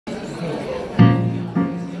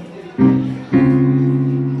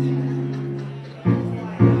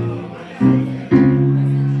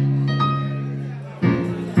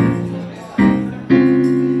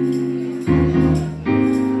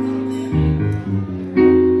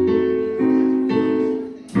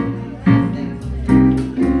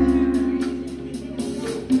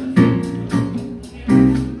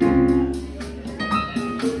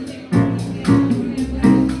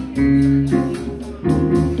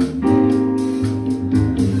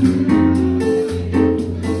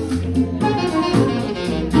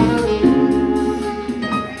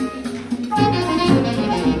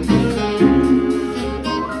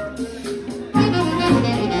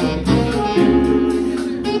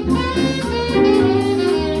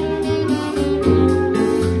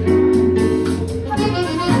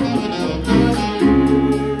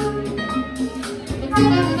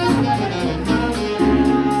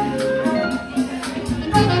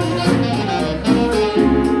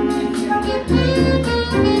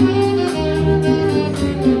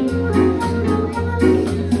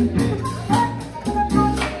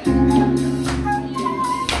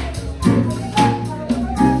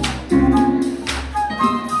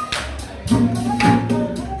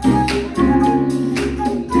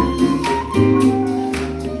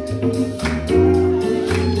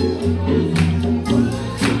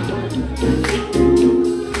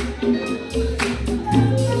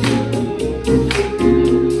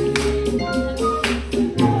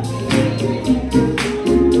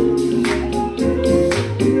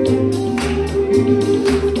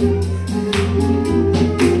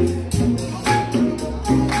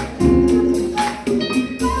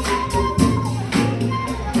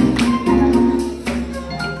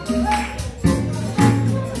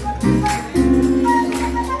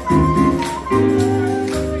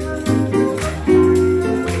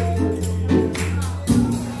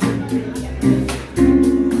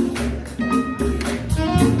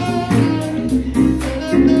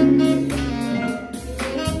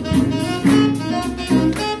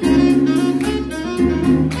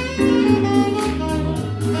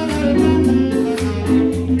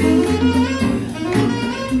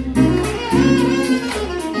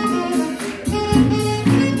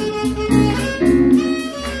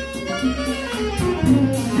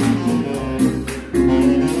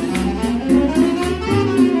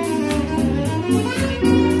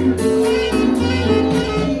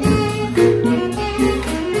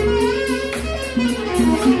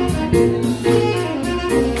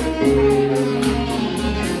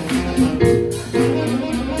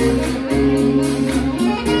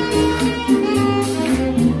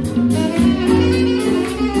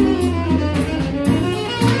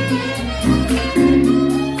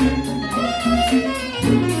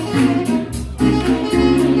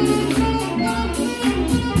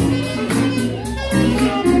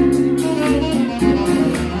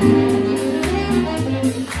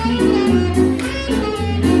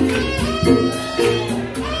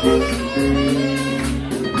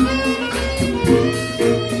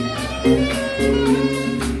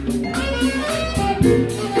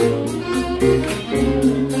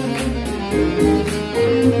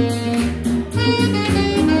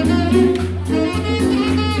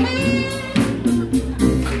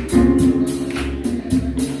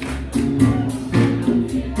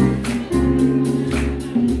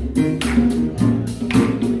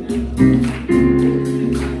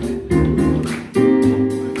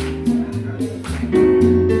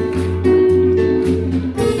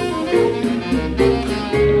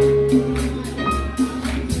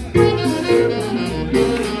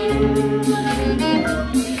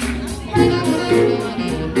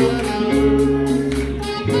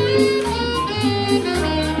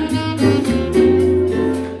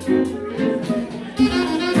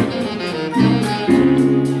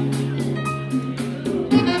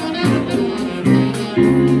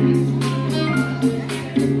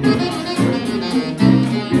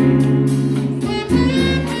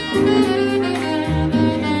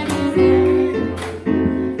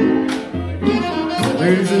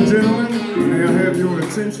Ladies and gentlemen, may I have your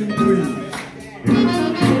attention, please?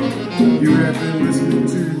 You have been listening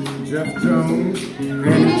to Jeff Jones and the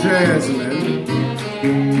Jazzmen.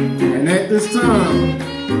 And at this time,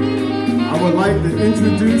 I would like to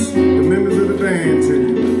introduce the members of the band to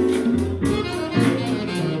you.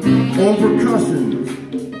 On percussion,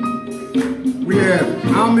 we have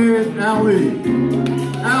Ahmed, Allie.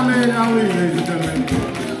 Ahmed, Allie, ladies and gentlemen.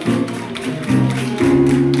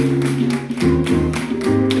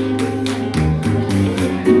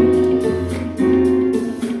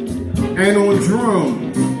 And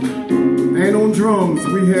on drums,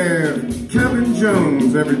 we have Kevin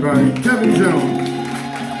Jones, everybody. Kevin Jones.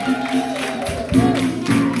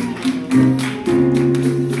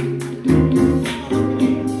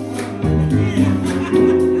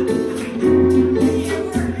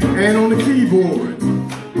 And on the keyboards,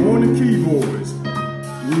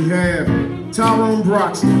 we have Tyrone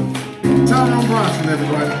Broxton. Tyrone Broxton,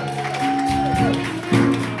 everybody.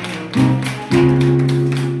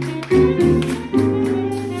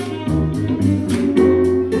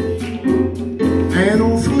 And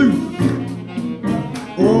on flute,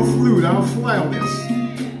 our flautist,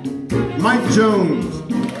 Mike Jones,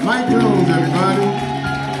 everybody.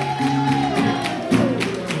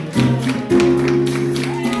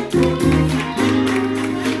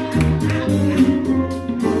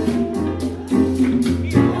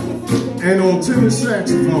 And on tenor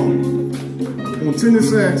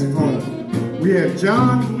saxophone, we have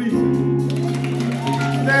John Gleason.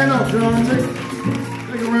 Stand up, John.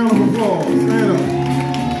 Take a round of applause. Stand up.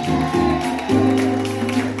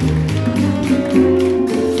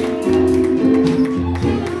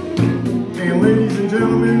 And ladies and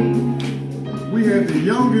gentlemen, we have the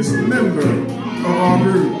youngest member of our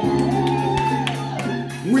group.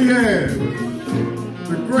 We have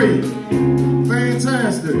the great,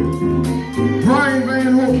 fantastic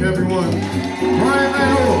Vanhook, everyone.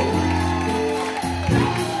 Vanhook.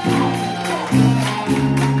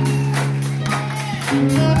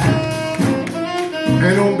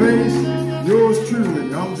 And on bass, yours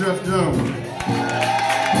truly, I'm Jeff Jones.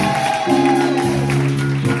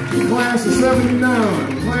 Class of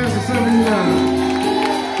 79, class of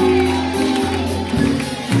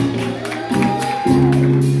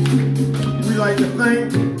 79. We'd like to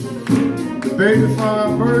thank the Baby Fire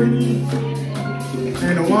Birdie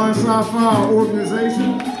and the One Side Fire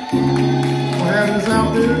organization for having us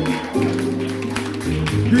out there.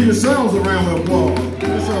 Give yourselves a round of applause. Give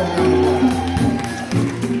yourselves a round of applause.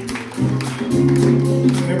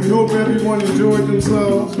 hope everyone enjoyed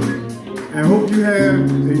themselves and hope you have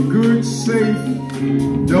a good, safe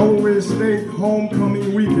Delaware State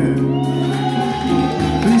homecoming weekend.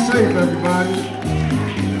 Be safe, everybody.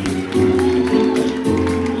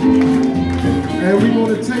 And we're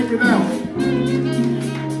going to take it out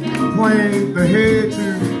playing the head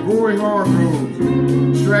to Roy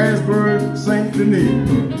Hargroves, Strasburg, St.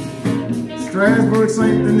 Denis. Strasburg,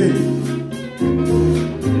 St. Denis.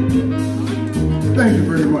 Thank you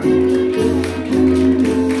very much.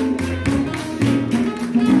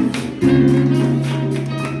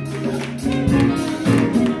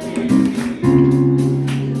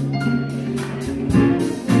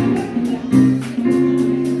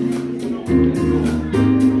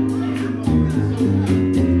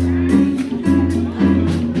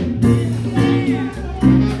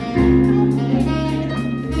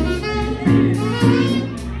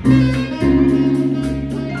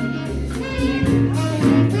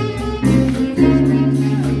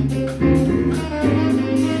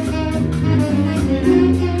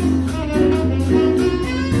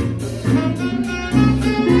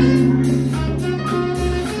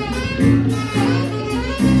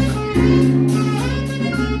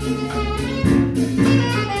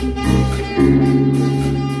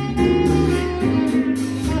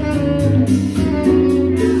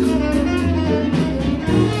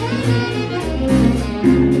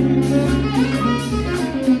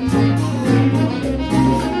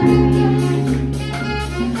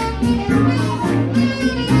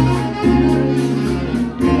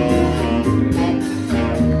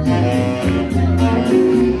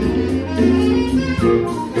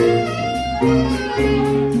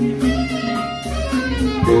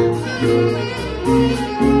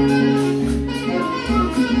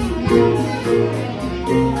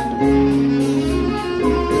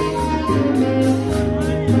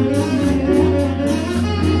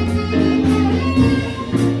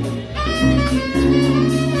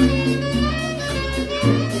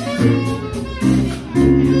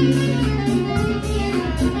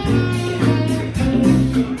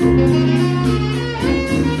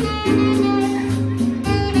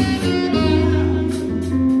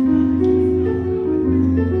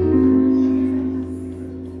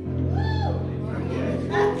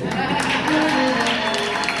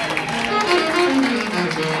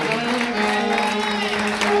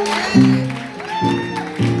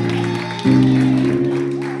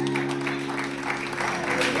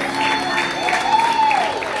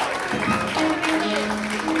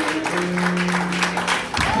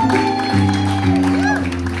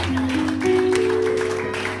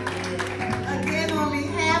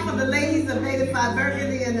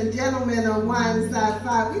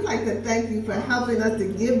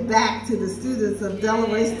 To the students of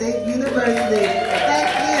Delaware State University. Thank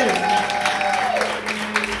you.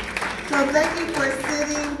 So thank you for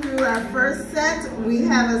sitting through our first set. We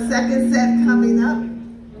have a second set coming up.